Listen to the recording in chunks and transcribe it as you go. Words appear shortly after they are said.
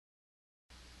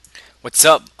What's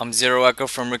up? I'm Zero Echo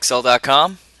from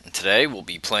Rixel.com, and today we'll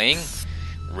be playing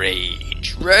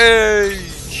Rage.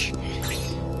 Rage!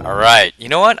 Alright, you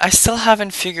know what? I still haven't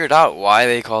figured out why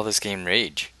they call this game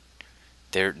Rage.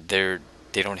 They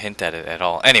don't hint at it at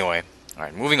all. Anyway,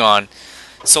 alright, moving on.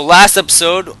 So last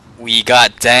episode, we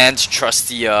got Dan's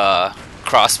trusty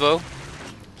crossbow.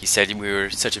 He said we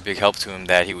were such a big help to him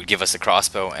that he would give us a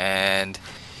crossbow, and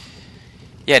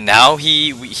yeah, now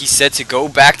he said to go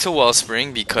back to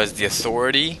Wellspring because the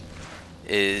authority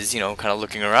is, kind of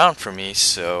looking around for me,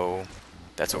 so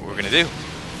that's what we're gonna do.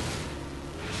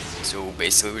 So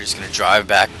basically, we're just gonna drive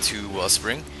back to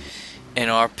Wellspring in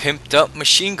our pimped up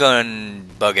machine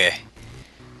gun buggy.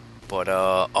 But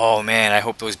oh man, I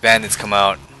hope those bandits come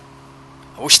out.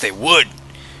 I wish they would.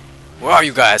 Where are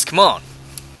you guys? Come on.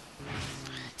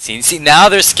 See, now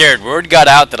they're scared. Word got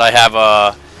out that I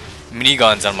have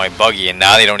miniguns on my buggy, and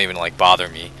now they don't even bother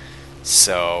me.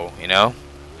 So,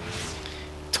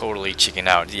 totally chicken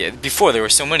out. Yeah, before there were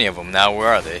so many of them. Now where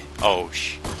are they? Oh,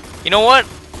 you know what?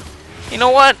 You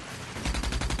know what?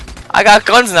 I got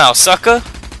guns now, sucker.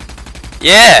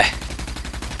 Yeah.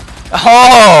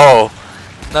 Oh,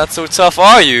 not so tough,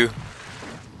 are you?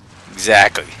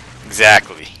 Exactly.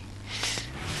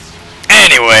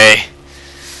 Anyway,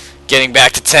 getting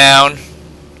back to town.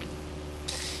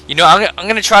 I'm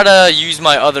gonna try to use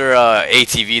my other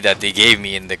ATV that they gave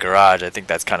me in the garage. I think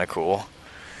that's kind of cool.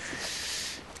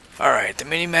 Alright, the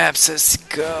mini-map says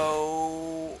to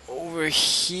go over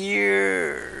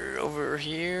here. Over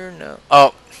here? No.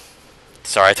 Oh,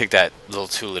 sorry, I took that a little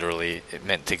too literally. It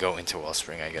meant to go into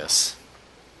Wellspring, I guess.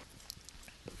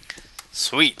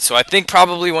 Sweet. So I think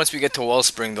probably once we get to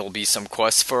Wellspring, there'll be some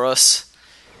quests for us.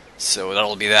 So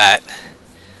that'll be that.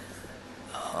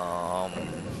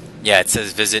 Yeah, it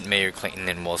says visit Mayor Clayton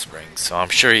in Wellspring, so I'm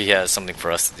sure he has something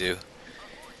for us to do.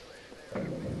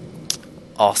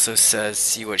 Also says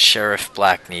see what Sheriff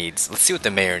Black needs. Let's see what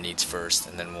the mayor needs first,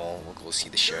 and then we'll go see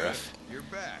the sheriff. You're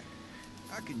back.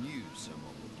 I can use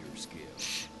someone with your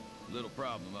skills. Little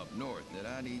problem up north that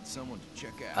I need someone to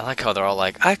check out. I like how they're all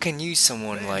like, I can use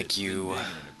someone like you,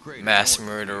 mass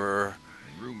murderer,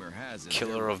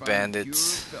 killer of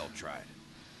bandits. Feltrite.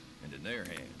 And in their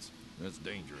hands, that's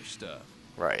dangerous stuff.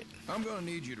 Right. I'm gonna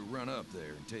need you to run up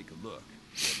there and take a look.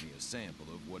 Get me a sample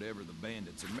of whatever the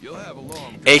bandits are. You'll have a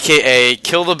long AKA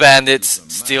kill the bandits,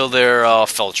 steal their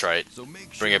Feltrite,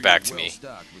 bring it back to me.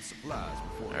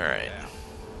 Alright.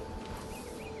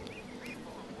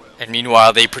 And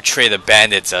meanwhile, they portray the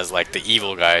bandits as the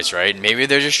evil guys, right? Maybe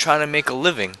they're just trying to make a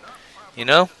living,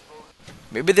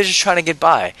 Maybe they're just trying to get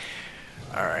by.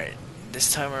 Alright,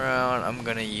 this time around, I'm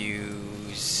gonna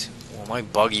use... Well, my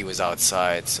buggy was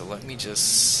outside, so let me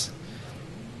just...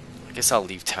 I guess I'll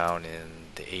leave town in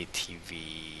the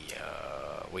ATV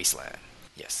wasteland.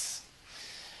 Yes.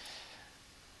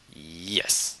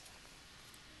 Yes.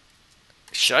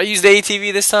 Should I use the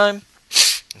ATV this time?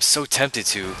 I'm so tempted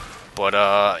to,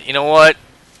 but you know what?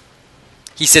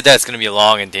 He said that it's gonna be a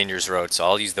long and dangerous road, so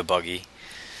I'll use the buggy.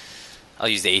 I'll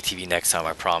use the ATV next time,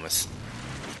 I promise.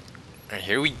 Alright,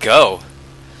 here we go.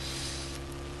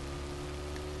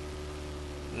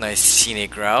 Nice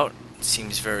scenic route.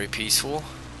 Seems very peaceful.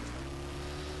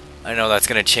 I know that's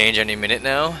gonna change any minute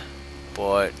now,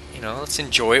 but let's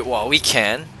enjoy it while we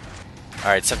can.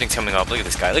 Alright, something's coming up. Look at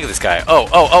this guy. Look at this guy. Oh.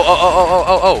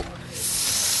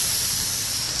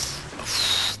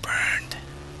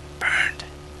 Burned.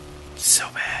 So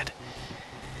bad.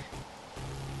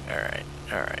 Alright.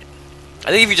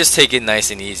 I think if you just take it nice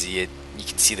and easy, you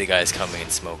can see the guys coming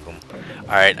and smoke them.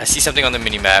 Alright, I see something on the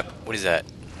mini-map. What is that?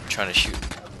 I'm trying to shoot.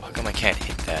 How come I can't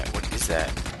hit that? What is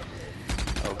that?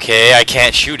 Okay, I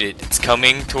can't shoot it. It's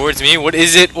coming towards me. What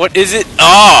is it?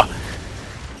 Ah! Oh!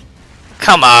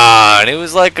 Come on! It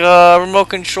was like a remote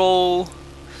control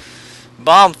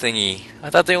bomb thingy. I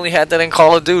thought they only had that in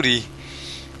Call of Duty.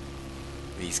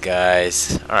 These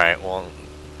guys. Alright, well,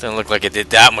 doesn't look like it did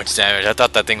that much damage. I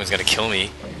thought that thing was gonna kill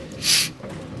me.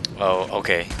 Oh,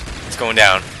 okay. It's going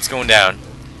down.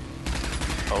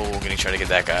 Oh, we're gonna try to get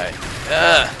that guy.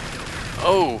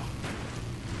 Oh!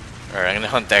 Alright, I'm gonna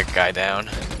hunt that guy down.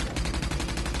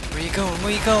 Where you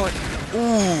going?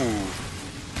 Ooh!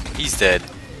 He's dead.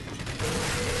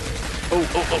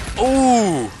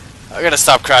 Oh! I gotta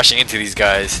stop crashing into these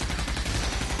guys.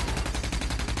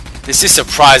 This is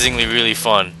surprisingly really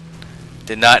fun.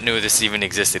 Did not know this even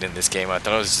existed in this game. I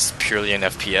thought it was just purely an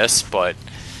FPS, but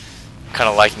I'm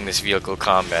kinda liking this vehicle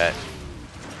combat.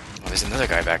 Oh, there's another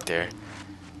guy back there.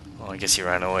 Oh, I guess he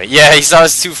ran away. Yeah, he saw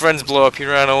his two friends blow up. He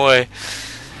ran away.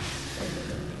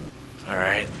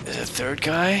 Alright, there's a third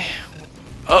guy.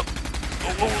 Oh!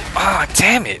 Ah,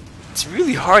 damn it! It's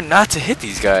really hard not to hit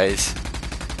these guys.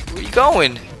 Where you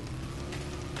going?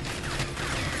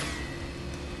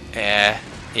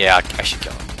 Yeah, I should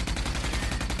kill him.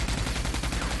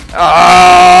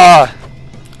 Ah!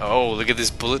 Oh, look at this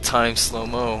bullet time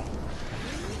slow-mo.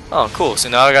 Oh, cool. So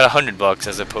now I got $100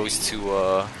 as opposed to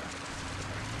the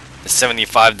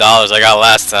 $75 I got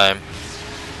last time.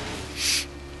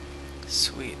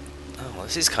 Sweet. Oh, well,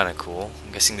 this is kind of cool.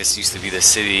 I'm guessing this used to be the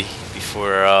city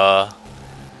before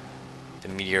the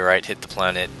meteorite hit the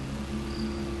planet.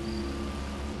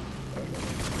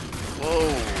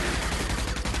 Whoa.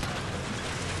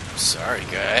 Sorry,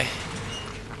 guy.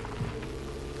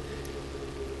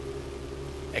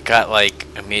 It got like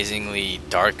amazingly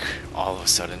dark all of a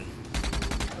sudden.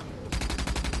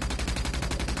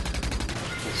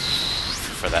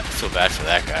 For that, I feel bad for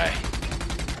that guy.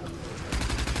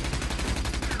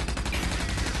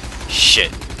 Shit.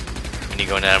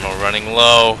 Minigun ammo running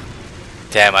low.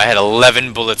 Damn, I had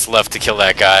 11 bullets left to kill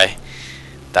that guy.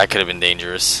 That could have been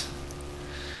dangerous.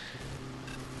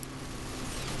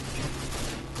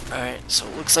 Alright, so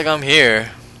it looks like I'm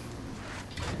here.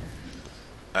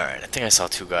 Alright, I think I saw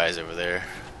two guys over there.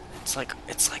 It's like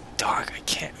dark. I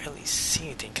can't really see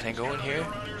anything. Can I go in here?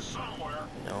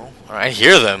 No. Alright, I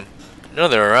hear them. I know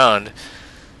they're around.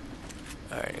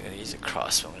 Alright, I'm gonna use a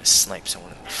crossbow. I'm gonna snipe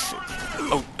someone in the face.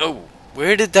 Oh, oh!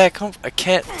 Where did that come from? I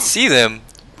can't see them.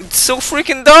 It's so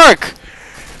freaking dark!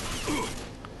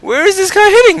 Where is this guy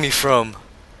hitting me from?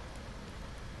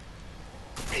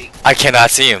 I cannot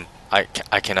see him. I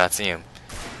cannot see him.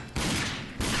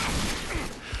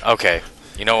 Okay.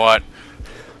 You know what?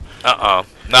 Not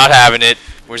having it.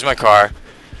 Where's my car?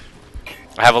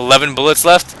 I have 11 bullets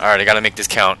left? Alright, I gotta make this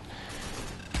count.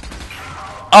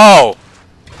 Oh!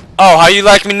 Oh, how you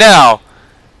like me now?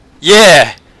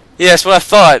 Yeah! Yeah, that's what I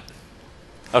thought.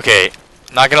 Okay,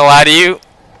 not gonna lie to you.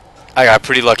 I got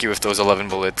pretty lucky with those 11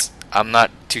 bullets. I'm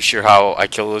not too sure how I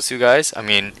killed those two guys. I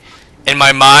mean, in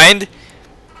my mind,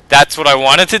 that's what I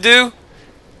wanted to do.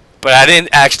 But I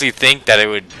didn't actually think that it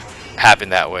would happen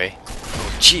that way.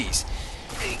 Oh, jeez.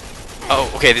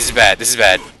 Oh, okay, this is bad. This is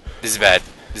bad. This is bad.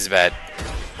 This is bad.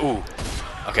 Ooh.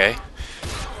 Okay.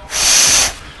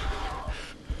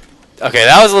 Okay,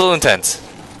 that was a little intense.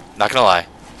 Not gonna lie.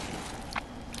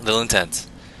 A little intense.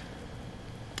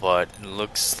 But it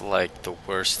looks like the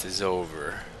worst is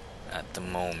over at the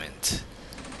moment.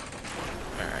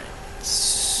 Alright.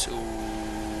 So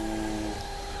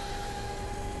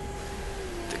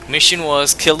the mission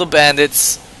was kill the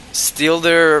bandits, steal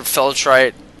their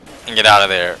Feltrite, and get out of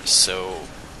there. So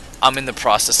I'm in the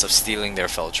process of stealing their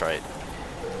Feltrite.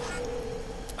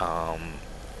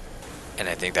 And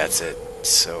I think that's it.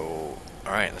 So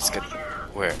alright, let's get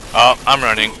where? Oh, I'm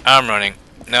running. I'm running.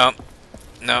 No.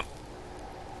 No.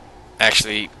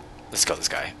 Actually, let's go this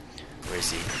guy. Where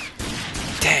is he?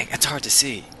 Dang, that's hard to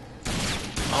see.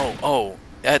 Oh,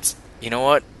 that's, you know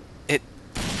what?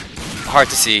 Hard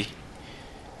to see.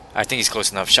 I think he's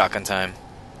close enough. Shotgun time.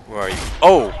 Where are you?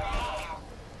 Oh!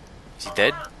 Is he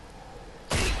dead?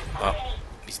 Oh,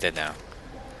 he's dead now.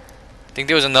 I think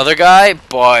there was another guy,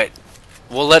 but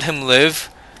we'll let him live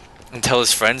and tell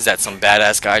his friends that some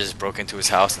badass guy just broke into his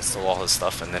house and stole all his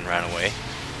stuff and then ran away.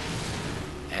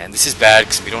 And this is bad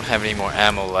because we don't have any more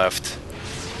ammo left.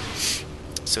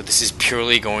 So this is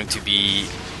purely going to be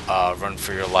a run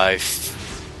for your life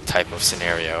type of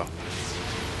scenario.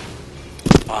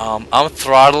 I'm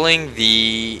throttling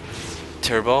the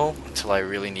turbo until I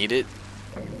really need it.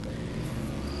 I'm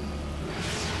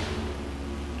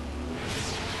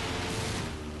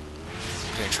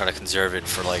gonna try to conserve it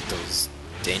for like those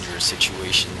dangerous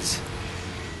situations.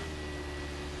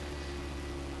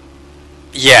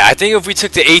 Yeah, I think if we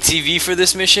took the ATV for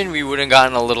this mission, we would have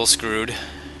gotten a little screwed.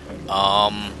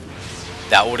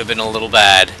 That would have been a little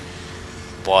bad.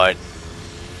 But,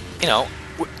 you know,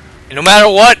 no matter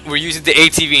what, we're using the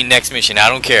ATV next mission. I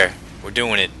don't care. We're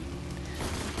doing it.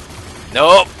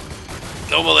 Nope.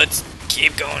 No bullets.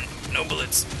 Keep going. No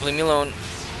bullets. Leave me alone.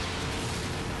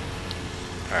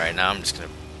 Alright, now I'm just gonna...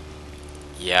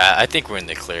 Yeah, I think we're in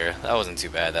the clear. That wasn't too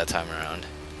bad that time around.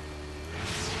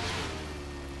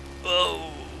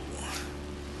 Whoa.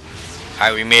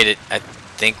 Alright, we made it. I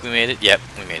think we made it. Yep,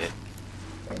 we made it.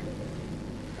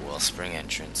 Wellspring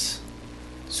entrance.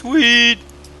 Sweet!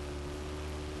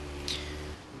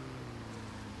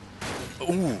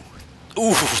 Ooh.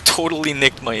 Ooh, totally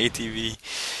nicked my ATV.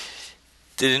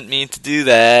 Didn't mean to do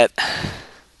that.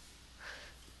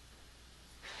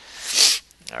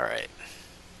 Alright.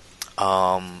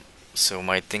 So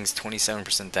my thing's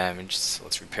 27% damage, so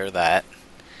let's repair that.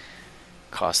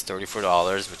 Cost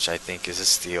 $34, which I think is a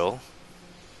steal.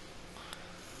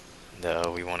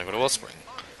 And we want to go to Wellspring.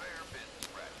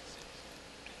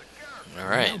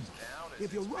 Alright. Remember,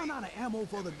 if you run out of ammo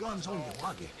for the guns on your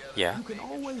buggy, Yeah. you can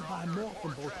always buy more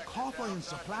from both Coffer and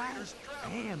Supplies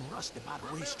and Rusty by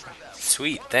the racetrack.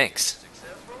 Sweet, thanks.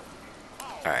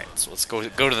 Alright, so let's go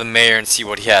to the mayor and see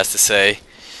what he has to say.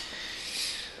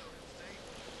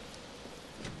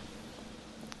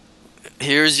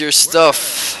 Here's your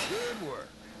stuff. Good work.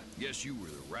 Guess you were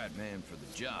the right man for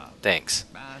the job. Thanks.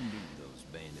 I knew those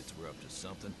bandits were up to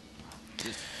something. This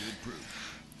is good proof.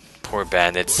 Poor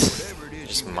bandits. Whatever it is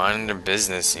Just you minding their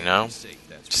business, you know? safe,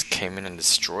 that's for Just sure. came in and I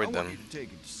destroyed want them. you to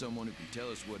take it to someone who can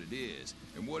tell us what it is,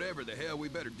 and whatever the hell we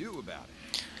better do about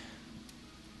it.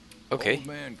 Okay. Old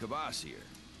man Cavassier,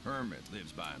 hermit,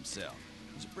 lives by himself.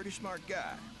 He's a pretty smart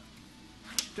guy.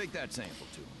 Take that sample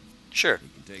to him. Sure. He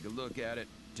can take a look at it,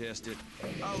 test it.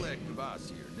 I'll let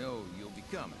Cavassier know you'll be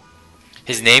coming.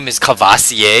 His name is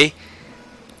Cavassier?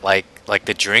 Like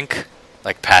the drink?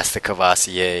 Like past the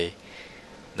Cavassier.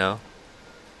 No?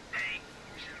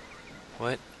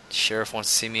 What? Sheriff wants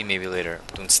to see me? Maybe later.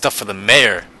 I'm doing stuff for the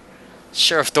mayor.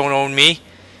 Sheriff don't own me.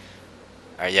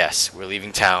 Alright, yes, we're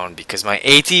leaving town because my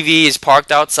ATV is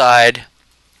parked outside.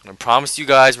 I promised you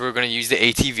guys we were going to use the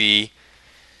ATV.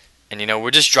 And you know,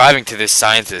 we're just driving to this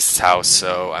scientist's house,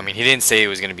 so, I mean, he didn't say it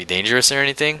was going to be dangerous or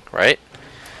anything, right?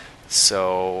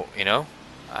 So, you know,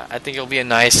 I think it'll be a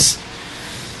nice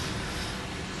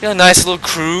little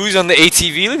cruise on the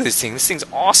ATV. Look at this thing. This thing's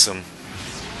awesome.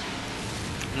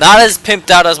 Not as pimped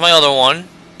out as my other one,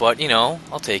 but, you know,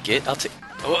 I'll take it.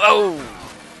 Oh!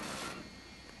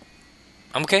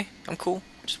 I'm okay. I'm cool.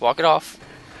 Just walk it off.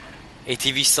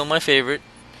 ATV's still my favorite.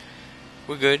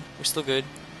 We're good. We're still good.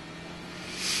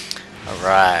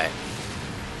 Alright.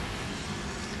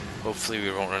 Hopefully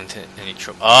we won't run into any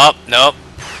trouble. Oh, nope.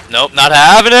 Nope, not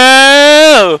having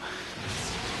it!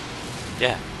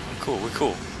 Yeah, I'm cool. We're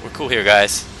cool. We're cool here,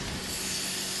 guys.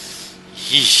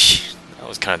 Yeesh. That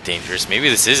was kind of dangerous. Maybe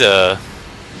this is a...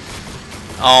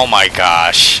 Oh my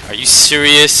gosh. Are you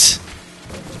serious?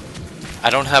 I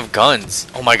don't have guns.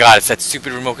 Oh my god, it's that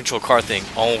stupid remote control car thing.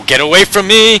 Oh, get away from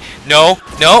me! No,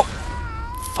 no!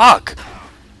 Fuck!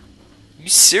 You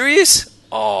serious?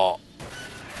 Oh.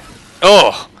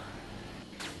 Oh!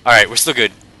 Alright, we're still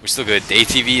good. We're still good. The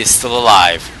ATV is still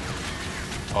alive.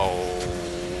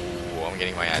 Oh, I'm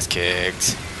getting my ass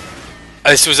kicked.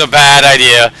 This was a bad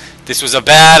idea. This was a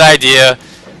bad idea.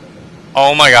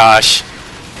 Oh my gosh.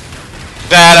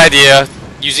 Bad idea.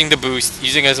 Using the boost.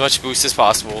 Using as much boost as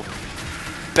possible.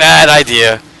 Bad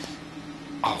idea.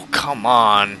 Oh, come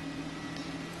on.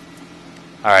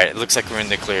 Alright, it looks like we're in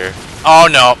the clear. Oh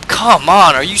no, come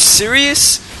on, are you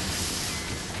serious?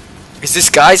 Is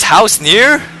this guy's house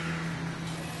near?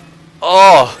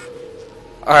 Oh.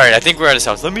 Alright, I think we're at his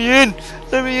house. Let me in!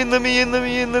 Let me in, let me in, let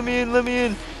me in, let me in, let me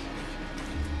in.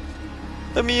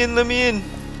 Let me in, let me in.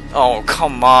 Oh,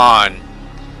 come on.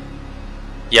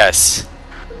 Yes.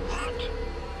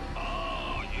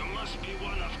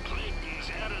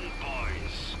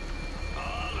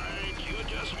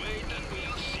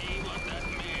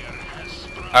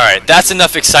 Alright, that's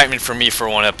enough excitement for me for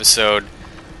one episode.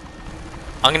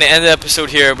 I'm going to end the episode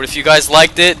here, but if you guys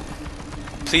liked it,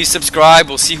 please subscribe.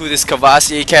 We'll see who this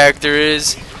Cavassier character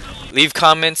is. Leave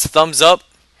comments, thumbs up,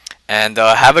 and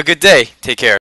have a good day. Take care.